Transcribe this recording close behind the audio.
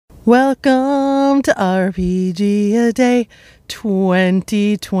Welcome to RPGaDAY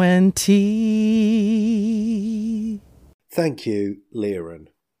 2020. Thank you, Liren.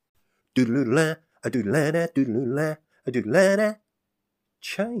 Doodle-la, a doodle-la, doodle-la, a doodle-la.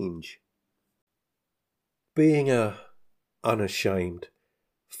 Change. Being a unashamed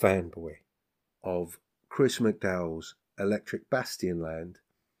fanboy of Chris McDowell's Electric Bastion Land,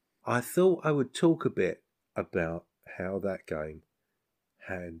 I thought I would talk a bit about how that game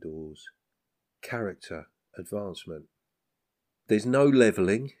handles character advancement. There's no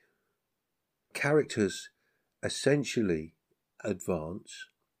leveling. Characters essentially advance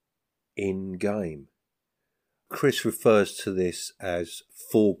in game. Chris refers to this as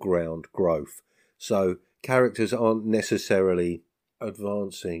foreground growth. So characters aren't necessarily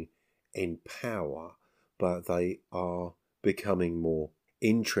advancing in power, but they are becoming more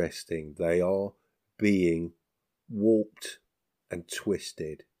interesting. They are being warped and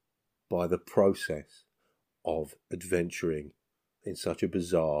twisted by the process of adventuring in such a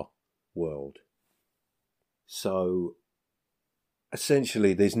bizarre world. So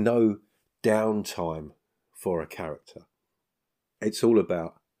essentially there's no downtime for a character. It's all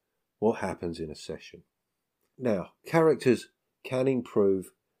about what happens in a session. Now, characters can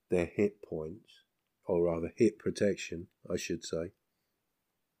improve their hit points, or rather hit protection, I should say.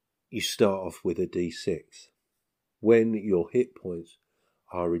 You start off with a D6. When your hit points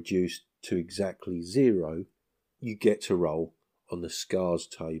are reduced to exactly 0, you get to roll on the scars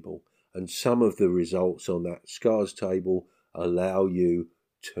table. And some of the results on that scars table allow you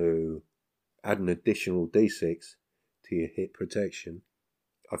to add an additional D6 to your hit protection.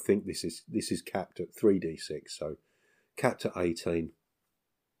 I think this is capped at 3d6, so capped at 18.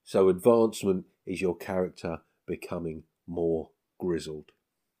 So advancement is your character becoming more grizzled.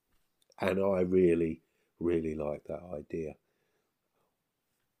 And I really, really like that idea.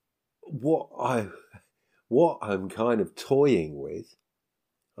 What I'm kind of toying with,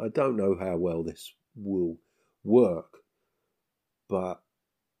 I don't know how well this will work, but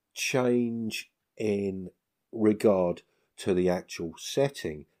change in regard to the actual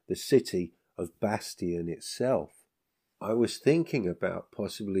setting, the city of Bastion itself. I was thinking about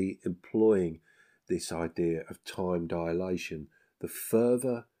possibly employing this idea of time dilation. The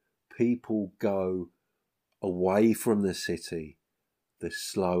further people go away from the city, the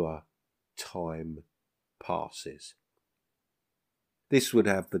slower time passes. This would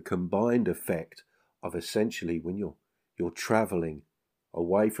have the combined effect of essentially when you're travelling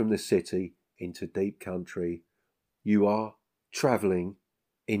away from the city into deep country, you are travelling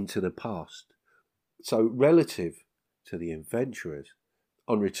into the past. So relative to the adventurers,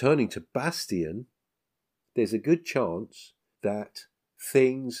 on returning to Bastion, there's a good chance that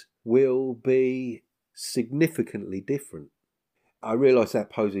things will be significantly different. I realise that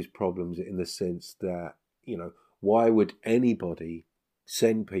poses problems in the sense that, why would anybody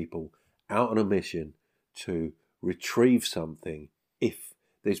send people out on a mission to retrieve something if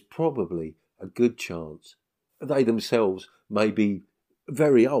there's probably a good chance they themselves may be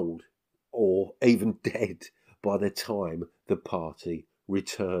very old or even dead by the time the party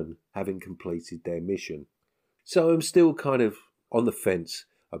return, having completed their mission. So I'm still kind of on the fence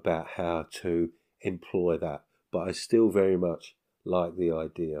about how to employ that, but I still very much like the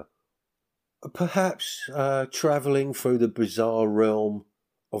idea. Perhaps travelling through the bizarre realm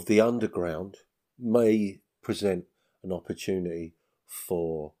of the underground may present an opportunity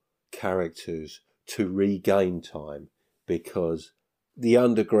for characters to regain time, because the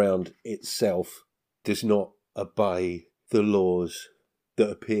underground itself does not obey the laws that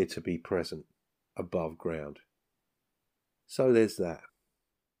appear to be present above ground. So there's that.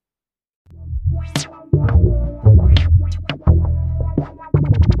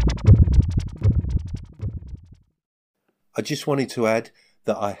 I just wanted to add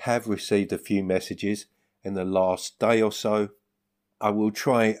that I have received a few messages in the last day or so. I will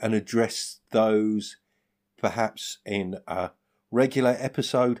try and address those perhaps in a regular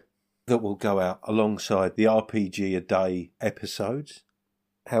episode that will go out alongside the RPGaDAY episodes.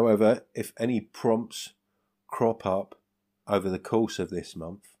 However, if any prompts crop up over the course of this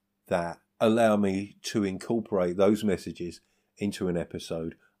month that allow me to incorporate those messages into an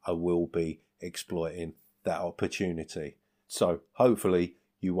episode, I will be exploiting that opportunity. So hopefully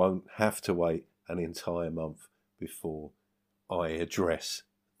you won't have to wait an entire month before I address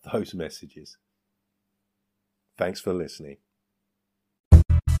those messages. Thanks for listening.